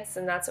experience,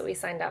 and that's what we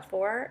signed up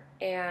for.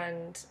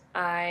 And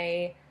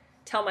I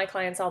tell my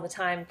clients all the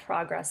time,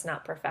 progress,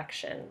 not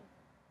perfection.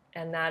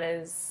 And that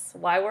is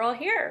why we're all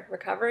here,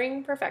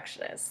 recovering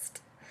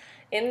perfectionist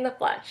in the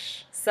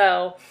flesh.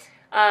 So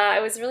I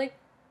was really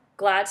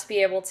glad to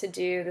be able to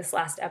do this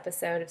last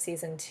episode of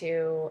season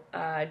 2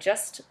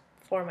 just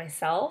for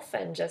myself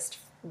and just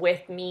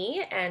with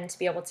me, and to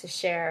be able to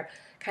share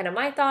kind of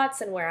my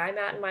thoughts and where I'm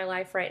at in my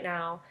life right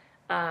now.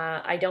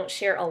 I don't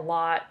share a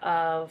lot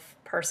of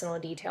personal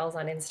details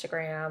on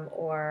Instagram,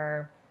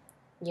 or,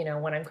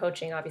 when I'm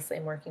coaching, obviously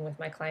I'm working with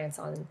my clients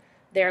on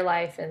their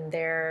life and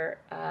their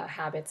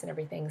habits and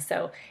everything.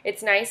 So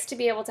it's nice to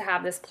be able to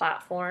have this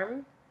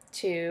platform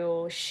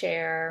to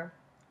share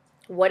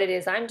what it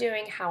is I'm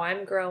doing, how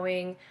I'm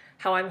growing,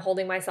 how I'm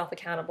holding myself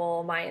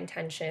accountable, my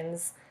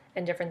intentions,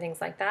 and different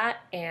things like that.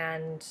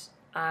 And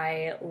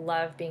I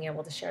love being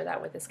able to share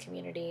that with this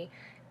community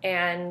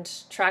and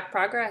track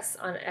progress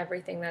on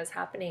everything that is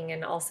happening,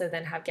 and also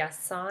then have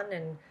guests on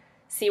and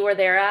see where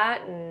they're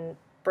at and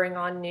bring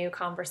on new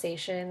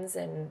conversations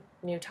and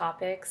new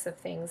topics of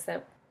things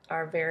that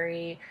are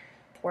very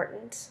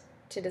important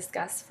to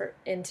discuss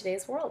in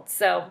today's world.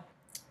 So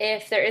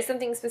if there is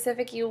something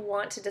specific you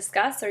want to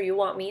discuss or you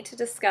want me to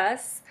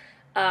discuss,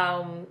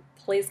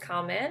 please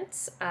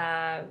comment,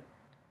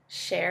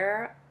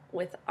 share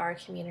with our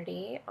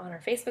community on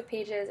our Facebook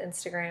pages,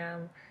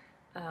 Instagram.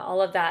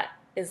 All of that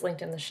is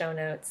linked in the show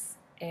notes.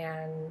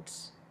 And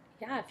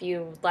yeah, if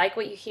you like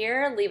what you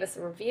hear, leave us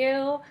a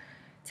review.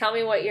 Tell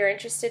me what you're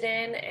interested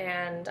in,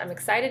 and I'm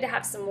excited to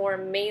have some more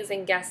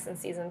amazing guests in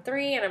season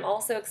 3, and I'm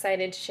also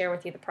excited to share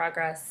with you the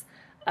progress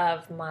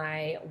of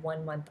my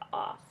 1 month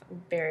off.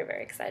 I'm very,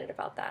 very excited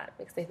about that,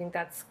 because I think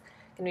that's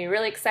going to be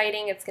really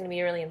exciting. It's going to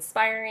be really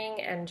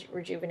inspiring and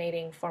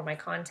rejuvenating for my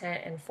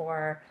content and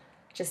for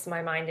just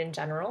my mind in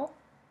general,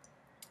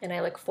 and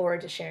I look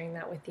forward to sharing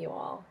that with you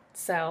all.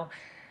 So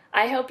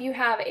I hope you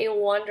have a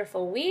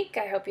wonderful week.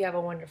 I hope you have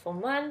a wonderful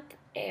month,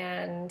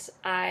 and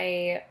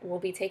I will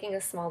be taking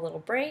a small little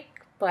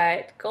break,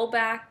 but go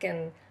back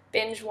and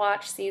binge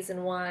watch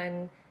season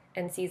 1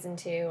 and season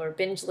 2, or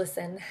binge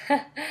listen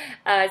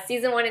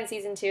season 1 and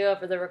season 2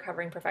 of The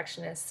Recovering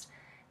Perfectionist.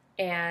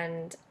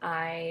 And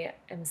I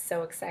am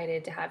so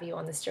excited to have you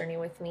on this journey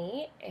with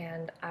me,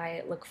 and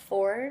I look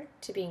forward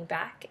to being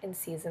back in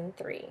season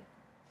 3.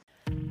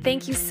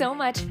 Thank you so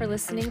much for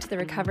listening to the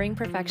Recovering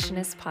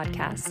Perfectionist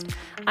podcast.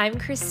 I'm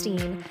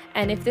Christine,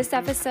 and if this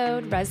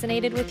episode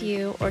resonated with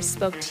you or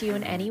spoke to you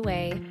in any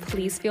way,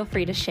 please feel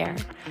free to share.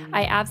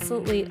 I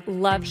absolutely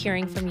love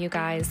hearing from you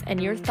guys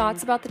and your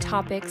thoughts about the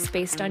topics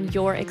based on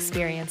your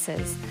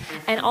experiences.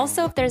 And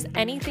also, if there's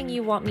anything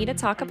you want me to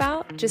talk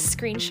about, just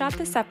screenshot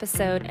this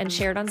episode and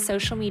share it on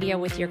social media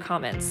with your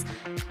comments.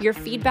 Your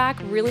feedback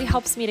really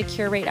helps me to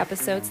curate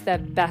episodes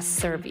that best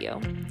serve you.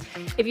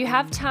 If you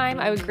have time,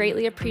 I would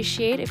greatly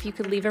appreciate if you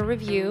could leave a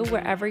review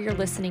wherever you're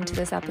listening to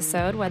this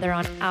episode, whether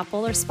on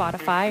Apple or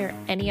Spotify or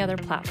any other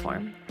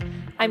platform.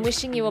 I'm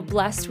wishing you a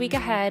blessed week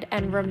ahead,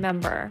 and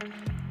remember,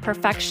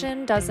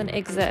 perfection doesn't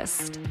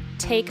exist.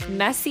 Take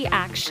messy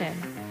action.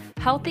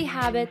 Healthy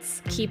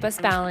habits keep us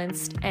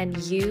balanced, and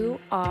you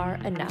are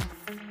enough.